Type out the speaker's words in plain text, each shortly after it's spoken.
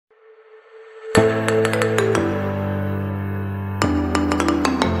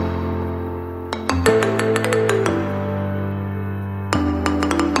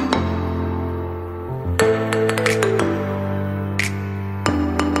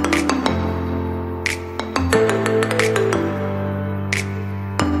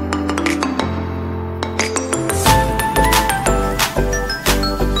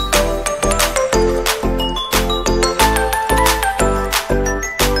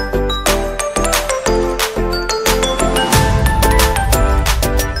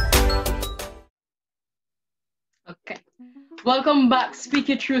Welcome back, Speak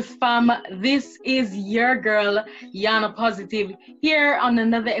Your Truth fam. This is your girl, Yana Positive, here on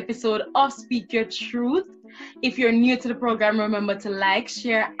another episode of Speak Your Truth. If you're new to the program, remember to like,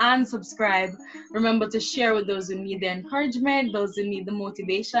 share, and subscribe. Remember to share with those who need the encouragement, those who need the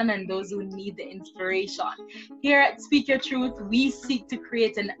motivation, and those who need the inspiration. Here at Speak Your Truth, we seek to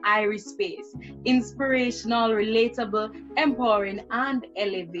create an Irish space, inspirational, relatable, empowering, and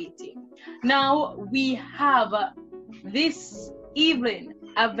elevating. Now, we have this evening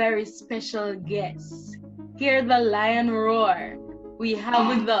a very special guest. Hear the lion roar. We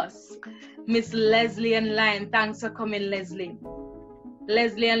have with us Miss Leslie-Ann Lyons. Thanks for coming, Leslie.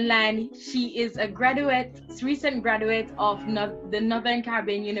 Leslie-Ann Lyons, she is a recent graduate of the Northern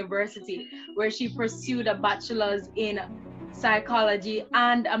Caribbean University, where she pursued a bachelor's in psychology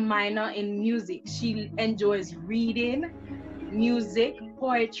and a minor in music. She enjoys reading, music,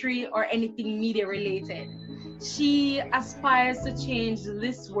 poetry, or anything media related. She aspires to change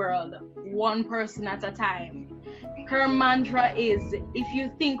this world one person at a time. Her mantra is, if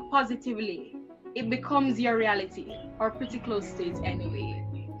you think positively, it becomes your reality, or pretty close to it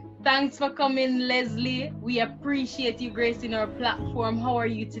anyway. Thanks for coming, Leslie. We appreciate you gracing our platform. How are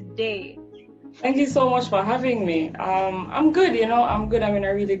you today? Thank you so much for having me. I'm good, I'm good. I'm in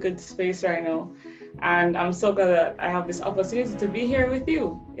a really good space right now. And I'm so glad that I have this opportunity to be here with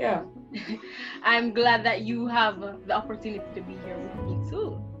you. Yeah. I'm glad that you have the opportunity to be here with me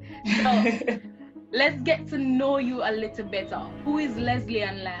too. So let's get to know you a little better. Who is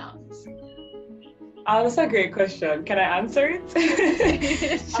Leslie-Ann Lyons? That's a great question. Can I answer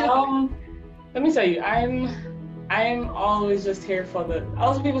it? Sure. Let me tell you, I'm always just here for a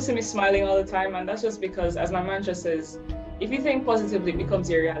lot of people see me smiling all the time, and that's just because, as my mantra says, if you think positively, it becomes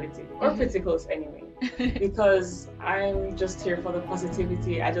your reality, or pretty close anyway. Because I'm just here for the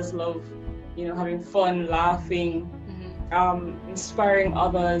positivity. I just love, having fun, laughing, inspiring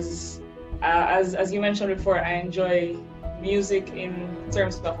others. As you mentioned before, I enjoy music in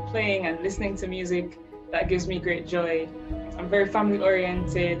terms of playing and listening to music. That gives me great joy. I'm very family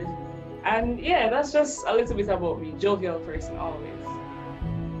oriented. And yeah, that's just a little bit about me. Jovial person always.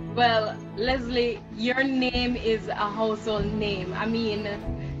 Well, Leslie, your name is a household name. I mean,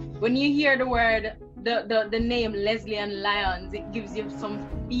 when you hear the word, the name Leslie-Ann Lyons, it gives you some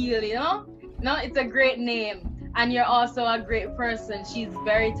feel, No, it's a great name. And you're also a great person. She's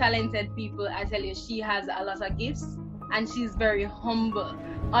very talented, people. I tell you, she has a lot of gifts and she's very humble.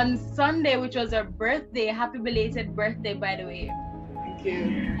 On Sunday, which was her birthday, happy belated birthday, by the way. Thank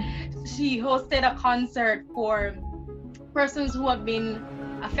you. She hosted a concert for persons who have been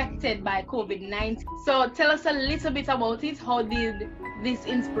affected by COVID-19. So tell us a little bit about it. How did this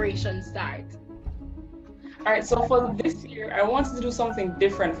inspiration start? All right, so for this year, I wanted to do something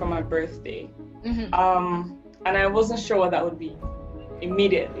different for my birthday. And I wasn't sure what that would be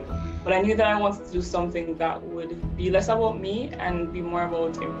immediately. But I knew that I wanted to do something that would be less about me and be more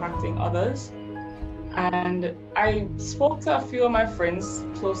about impacting others. And I spoke to a few of my friends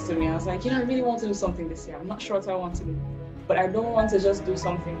close to me. I was like, I really want to do something this year. I'm not sure what I want to do, but I don't want to just do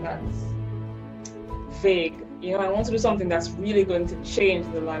something that's vague. I want to do something that's really going to change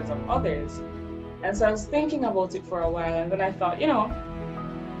the lives of others. And so I was thinking about it for a while, and then I thought,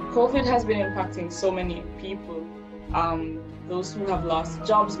 COVID has been impacting so many people. Those who have lost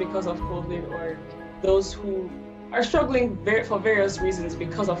jobs because of COVID, or those who are struggling for various reasons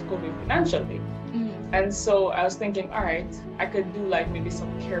because of COVID financially. And so I was thinking, all right, I could do maybe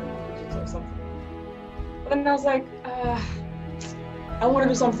some care packages or something. But then I was like, I want to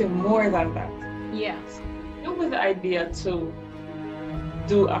do something more than that. Yes. With the idea to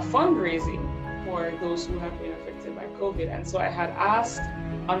do a fundraising for those who have been affected by COVID. And so I had asked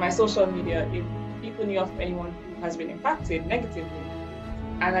on my social media if people knew of anyone who has been impacted negatively.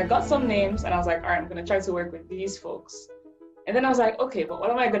 And I got some names, and I was like, all right, I'm going to try to work with these folks. And then I was like, okay, but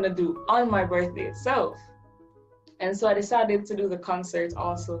what am I going to do on my birthday itself? And so I decided to do the concert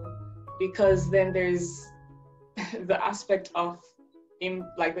also, because then there's the aspect of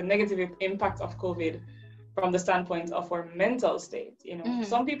the negative impact of COVID from the standpoint of our mental state.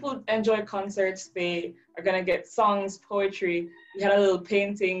 Some people enjoy concerts. They are going to get songs, poetry. We had a little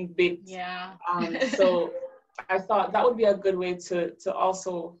painting bit. Yeah. So I thought that would be a good way to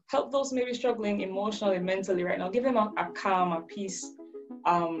also help those maybe struggling emotionally, mentally right now, give them a calm, a peace,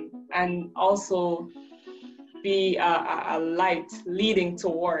 and also be a light leading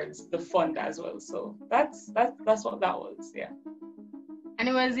towards the fund as well. So that's what that was, yeah. And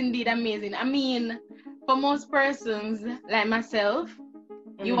it was indeed amazing. I mean, for most persons like myself,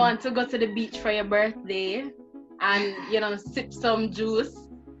 you want to go to the beach for your birthday and, sip some juice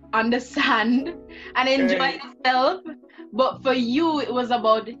on the sand and enjoy yourself. But for you, it was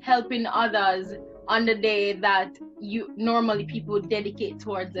about helping others on the day that you normally people dedicate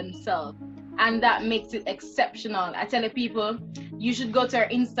towards themselves. And that makes it exceptional. I tell the people, you should go to our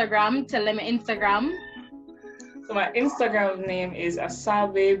Instagram. Tell them Instagram. So my Instagram name is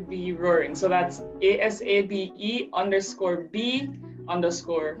Asabe B Roaring. So that's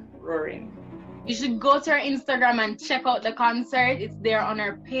ASABE_B_roaring. You should go to our Instagram and check out the concert. It's there on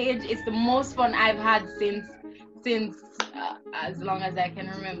our page. It's the most fun I've had since as long as I can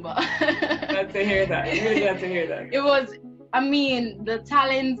remember. Glad to hear that. I'm really glad to hear that. It was, I mean, the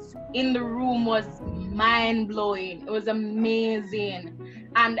talents in the room was mind-blowing. It was amazing.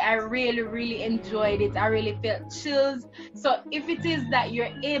 And I really, really enjoyed it. I really felt chills. So if it is that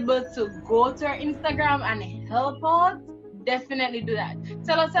you're able to go to our Instagram and help out, definitely do that.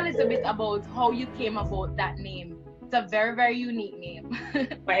 Tell us a little bit about how you came about that name. It's a very, very unique name.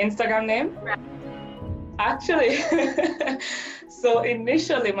 My Instagram name? Right. Actually, so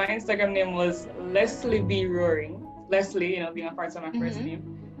initially my Instagram name was Leslie B Roaring. Leslie, being a part of my first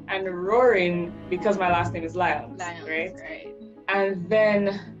name. And Roaring because my last name is Lyons, right? And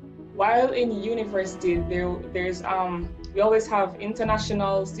then while in university, there's we always have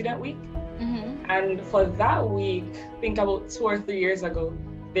International Student Week. And for that week, I think about 2 or 3 years ago,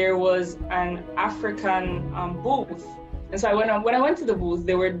 there was an African booth. And so when I went to the booth,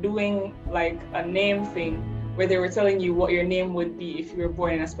 they were doing like a name thing where they were telling you what your name would be if you were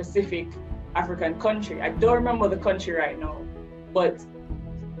born in a specific African country. I don't remember the country right now, but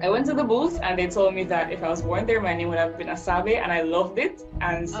I went to the booth and they told me that if I was born there, my name would have been Asabe, and I loved it.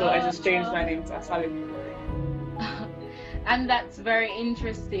 And so I just changed my name to Asabe. And that's very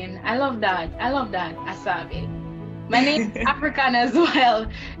interesting. I love that, Asabe. My name is African as well,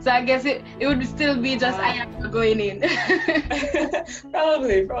 so I guess it would still be just I am going in.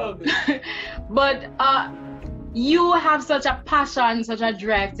 Probably. But you have such a passion, such a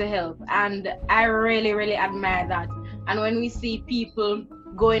drive to help, and I really, really admire that. And when we see people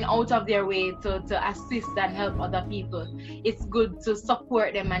going out of their way to assist and help other people, it's good to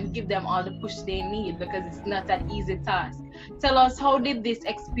support them and give them all the push they need, because it's not an easy task. Tell us, how did this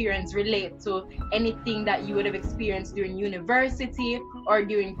experience relate to anything that you would have experienced during university or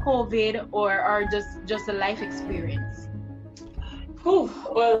during COVID or just a life experience? Well,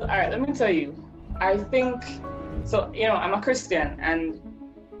 all right, let me tell you. I think, so, I'm a Christian, and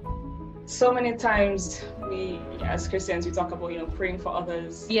so many times we, as Christians, we talk about, praying for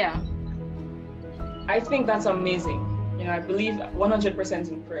others. Yeah. I think that's amazing. I believe 100%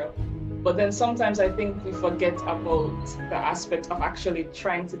 in prayer. But then sometimes I think we forget about the aspect of actually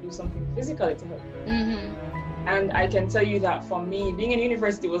trying to do something physically to help. And I can tell you that for me, being in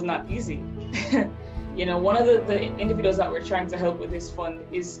university was not easy. One of the individuals that we're trying to help with this fund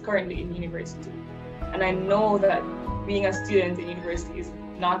is currently in university. And I know that being a student in university is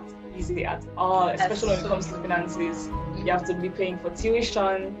not easy at all, especially when it comes to finances. You have to be paying for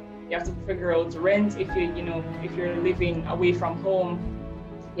tuition, you have to figure out rent if you're living away from home.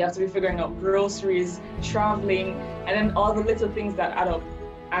 You have to be figuring out groceries, traveling, and then all the little things that add up.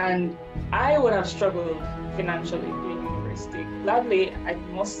 And I would have struggled financially in university. Gladly, I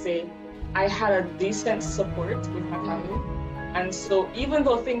must say, I had a decent support with my family. And so even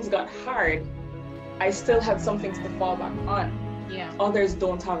though things got hard, I still had something to fall back on. Yeah. Others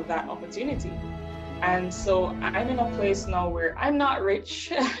don't have that opportunity. And so I'm in a place now where I'm not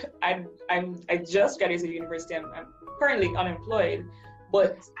rich. I just graduated university. I'm currently unemployed.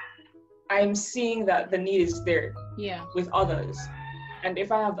 But I'm seeing that the need is there with others. And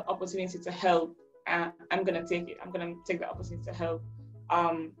if I have the opportunity to help, I'm going to take it. I'm going to take the opportunity to help.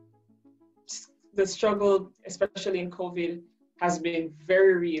 The struggle, especially in COVID, has been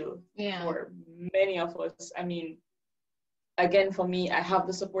very real for many of us. I mean, again, for me, I have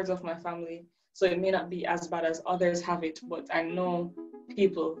the support of my family. So it may not be as bad as others have it, but I know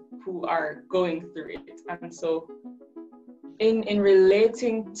people who are going through it. And so in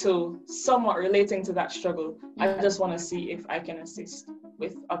somewhat relating to that struggle, I just want to see if I can assist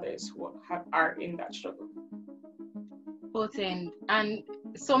with others who are in that struggle. Potent. And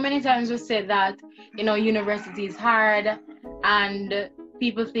so many times we say that, university is hard, and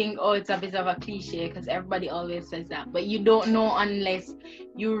people think, oh, it's a bit of a cliche because everybody always says that, but you don't know unless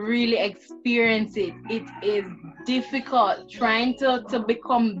you really experience it. It is difficult trying to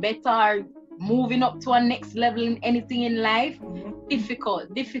become better, moving up to a next level in anything in life. Difficult.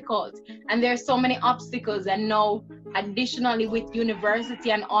 And there are so many obstacles. And now, additionally, with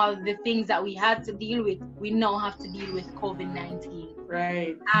university and all the things that we had to deal with, we now have to deal with COVID-19.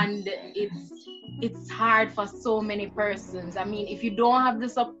 Right. And it's hard for so many persons. I mean, if you don't have the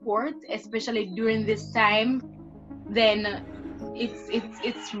support, especially during this time, then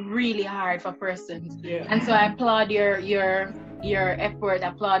it's really hard for persons. Yeah. And so I applaud your effort, I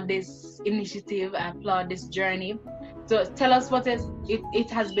applaud this initiative, I applaud this journey. So tell us what it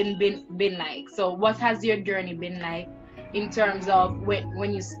has been like. So what has your journey been like in terms of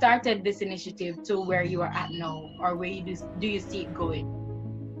when you started this initiative to where you are at now, or where do you see it going?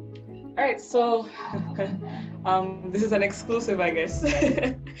 All right, so this is an exclusive, I guess.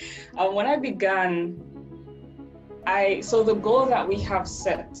 When I began, so the goal that we have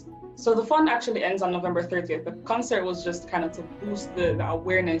set, so the fund actually ends on November 30th. The concert was just kind of to boost the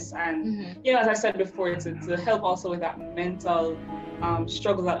awareness and, you know, as I said before, to help also with that mental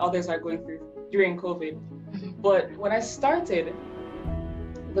struggle that others are going through during COVID. But when I started,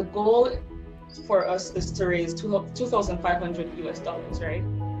 the goal for us is to raise $2,500 right?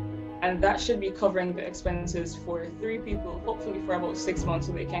 And that should be covering the expenses for 3 people, hopefully for about 6 months,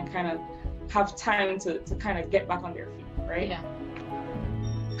 so they can kind of have time to kind of get back on their feet, right? Yeah.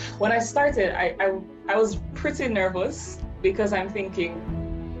 When I started, I was pretty nervous because I'm thinking,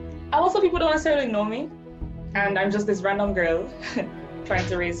 a lot of people don't necessarily know me, and I'm just this random girl trying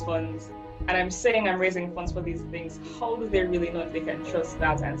to raise funds. And I'm saying I'm raising funds for these things. How do they really know if they can trust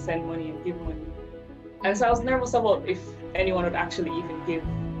that and send money and give money? And so I was nervous about if anyone would actually even give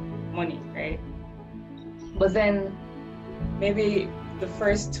money, right? But then maybe the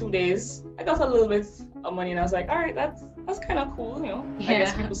first 2 days, I got a little bit of money and I was like, all right, that's kind of cool, you know? Yeah. I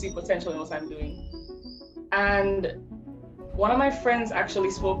guess people see potential in what I'm doing. And one of my friends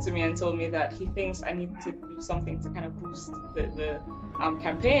actually spoke to me and told me that he thinks I need to do something to kind of boost the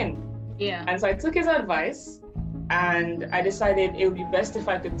campaign. Yeah. And so I took his advice and I decided it would be best if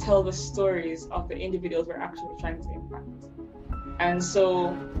I could tell the stories of the individuals we're actually trying to impact. And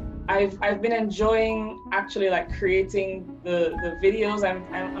so I've been enjoying actually like creating the videos.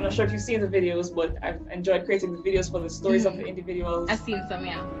 I'm not sure if you've seen the videos, but I've enjoyed creating the videos for the stories of the individuals. I've seen some,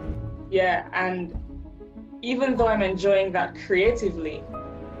 yeah. Yeah, and even though I'm enjoying that creatively,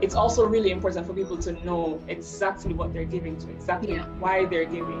 it's also really important for people to know exactly what they're giving to, exactly why they're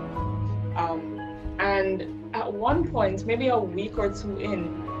giving. And at one point, maybe a week or 2 in,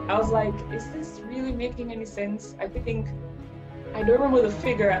 I was like, is this really making any sense? I don't remember the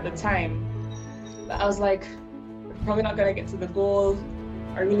figure at the time, but I was like, we're probably not gonna get to the goal.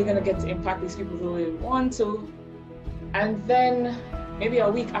 Are we really gonna get to impact these people the way we want to? And then maybe a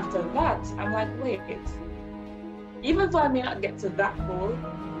week after that, I'm like, wait, even though I may not get to that goal,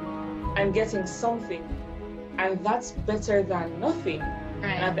 I'm getting something, and that's better than nothing.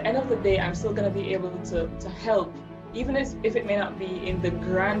 Right. And at the end of the day, I'm still going to be able to help, even if it may not be in the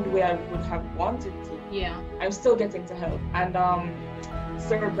grand way I would have wanted to. Yeah. I'm still getting to help. And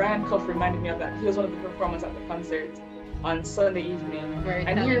Sir Brian Cuff reminded me of that. He was one of the performers at the concert on Sunday evening.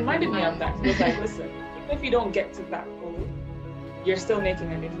 And he reminded me of that. He was like, listen, even if you don't get to that goal, you're still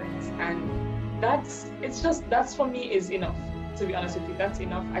making a difference. And that's for me is enough. To be honest with you, that's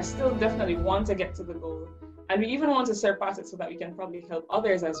enough. I still definitely want to get to the goal, and we even want to surpass it so that we can probably help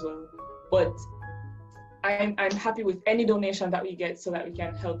others as well. But I'm happy with any donation that we get so that we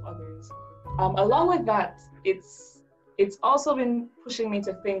can help others. Along with that, it's also been pushing me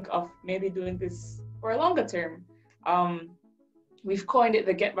to think of maybe doing this for a longer term. We've coined it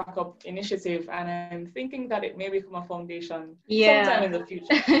the Get Back Up initiative, and I'm thinking that it may become a foundation sometime in the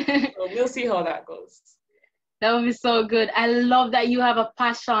future. So we'll see how that goes. That would be so good. I love that you have a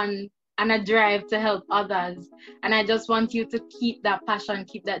passion and a drive to help others. And I just want you to keep that passion,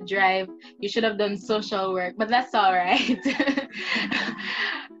 keep that drive. You should have done social work, but that's all right.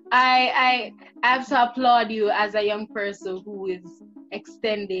 I have to applaud you as a young person who is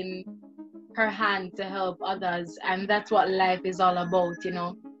extending her hand to help others. And that's what life is all about, you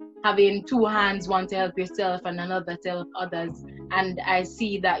know. Having 2 hands, one to help yourself and another to help others. And I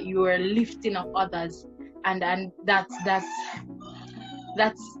see that you are lifting up others. And that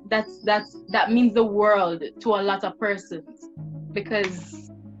means the world to a lot of persons, because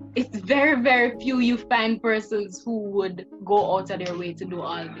it's very, very few you find persons who would go out of their way to do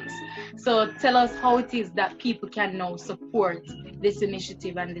all this. So tell us how it is that people can now support this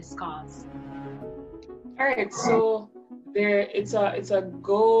initiative and this cause. All right, so it's a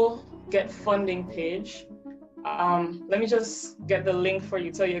Go Get Funding page. Let me just get the link for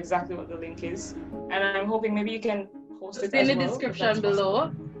you, tell you exactly what the link is. And I'm hoping maybe you can post it in the description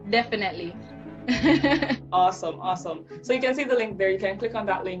below. Definitely. Awesome. So you can see the link there. You can click on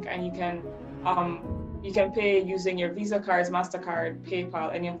that link and you can pay using your Visa cards, MasterCard,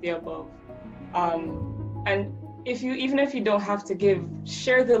 PayPal, any of the above. And even if you don't have to give,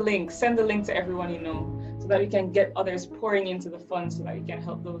 share the link, send the link to everyone you know, so that we can get others pouring into the fund so that we can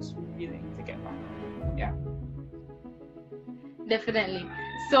help those who really need to get back. Yeah. Definitely.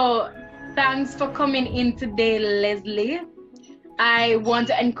 So thanks for coming in today, Leslie. I want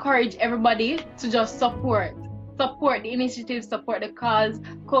to encourage everybody to just support the initiative, support the cause.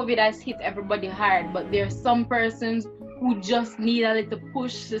 COVID has hit everybody hard, but there are some persons who just need a little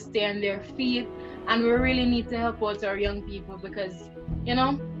push to stay on their feet, and we really need to help out our young people because, you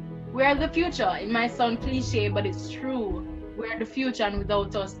know, we're the future. It might sound cliche, but it's true. We're the future, and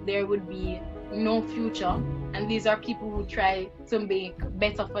without us, there would be no future. And these are people who try to make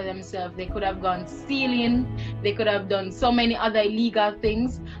better for themselves. They could have gone stealing, they could have done so many other illegal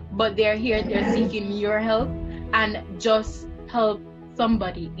things, but they're here, they're seeking your help, and just help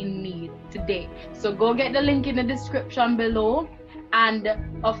somebody in need today. So go get the link in the description below, and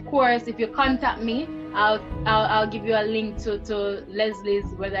of course, if you contact me, I'll give you a link to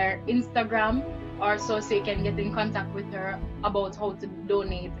Leslie's, whether Instagram or so you can get in contact with her about how to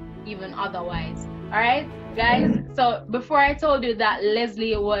donate even otherwise. All right, guys. So before I told you that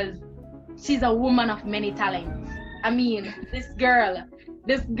Leslie she's a woman of many talents. I mean, this girl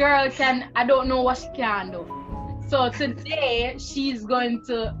can, I don't know what she can do. So today she's going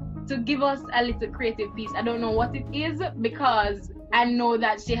to give us a little creative piece. I don't know what it is because I know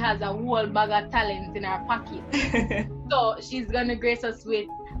that she has a whole bag of talent in her pocket. So she's gonna grace us with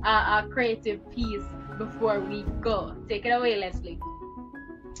a creative piece before we go. Take it away, Leslie.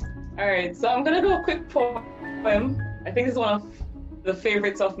 All right, so I'm gonna do a quick poem. I think it's one of the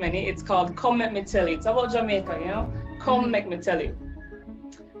favorites of many. It's called "Come Make Me Tell You." It's about Jamaica, you know. Come make me tell you.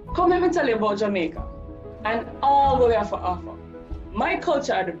 Come make me tell you about Jamaica and all we have to offer. My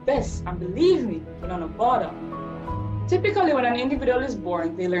culture are the best, and believe me, we're not a border. Typically, when an individual is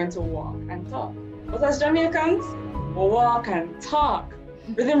born, they learn to walk and talk. But as Jamaicans, we walk and talk.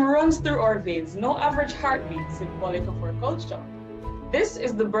 Rhythm runs through our veins. No average heartbeat, symbolic of our culture. This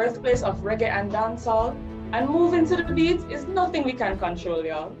is the birthplace of reggae and dancehall, and moving to the beat is nothing we can control,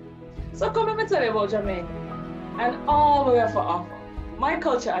 y'all. So come let me tell you about Jamaica and all we have to offer. My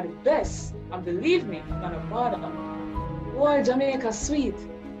culture are the best, and believe me, not a bother. Why Jamaica sweet?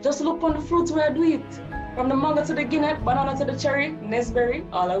 Just look on the fruits where I do it. From the mango to the guinea, banana to the cherry, nesberry,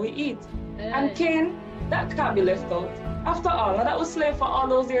 all that we eat. And cane, that can't be left out. After all, now that was slave for all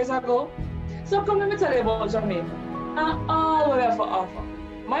those years ago. So come let me tell you about Jamaica and all we have to offer.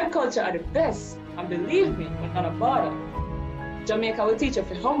 My culture are the best, and believe me, we're not a bother. Jamaica will teach you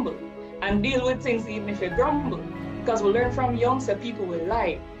to humble and deal with things even if you grumble. Because we learn from young so people will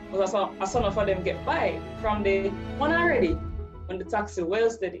lie. But as some of them get by from the one already, when the taxi well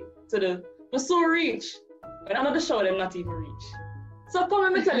steady, to the so reach, when another show them not even reach. So come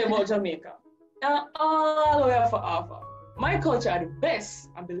let me tell you about Jamaica and all we have to offer. My culture are the best,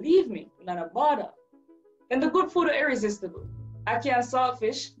 and believe me, we're not a bother. And the good food are irresistible. Ackee and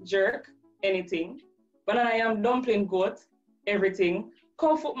saltfish, jerk, anything. Banana yam, dumpling, goat, everything.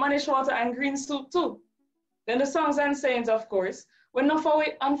 Comfort, manish water, and green soup too. Then the songs and sayings, of course, were not for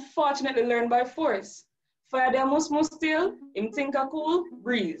we unfortunately learned by force. Fire their mus still, him think a cool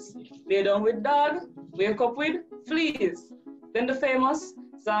breeze. Lay down with dog, wake up with fleas. Then the famous,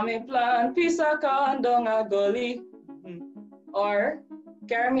 Sammy plant, piece of corn down a gully. Or,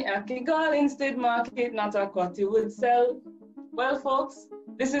 carry me a kigal instead market, not a what you would sell. Well, folks,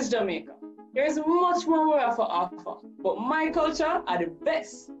 this is Jamaica. There is much more we have to offer, but my culture are the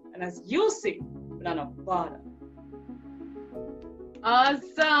best. And as you see, we're not a bother.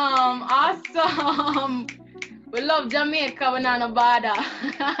 Awesome, awesome. We love Jamaica, we're not a bother.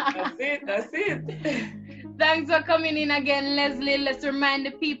 That's it. Thanks for coming in again, Leslie. Let's remind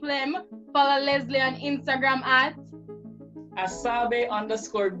the people follow Leslie on Instagram at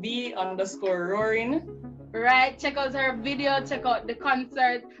Asabe_B_roaring. Right, check out her video, check out the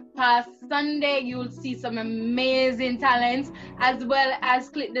concert past Sunday. You'll see some amazing talents, as well as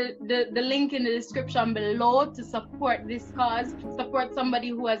click the link in the description below to support this cause, support somebody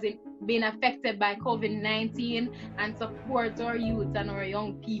who has been affected by COVID-19, and support our youth and our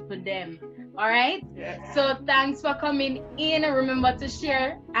young people them. All right? Yeah. So thanks for coming in. Remember to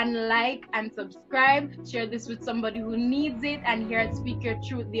share and like and subscribe. Share this with somebody who needs it. And here at Speak Your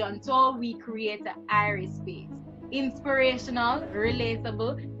Truth, the Untold, we create an iris space. Inspirational,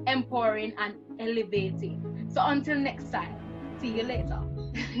 relatable, empowering, and elevating. So until next time, see you later.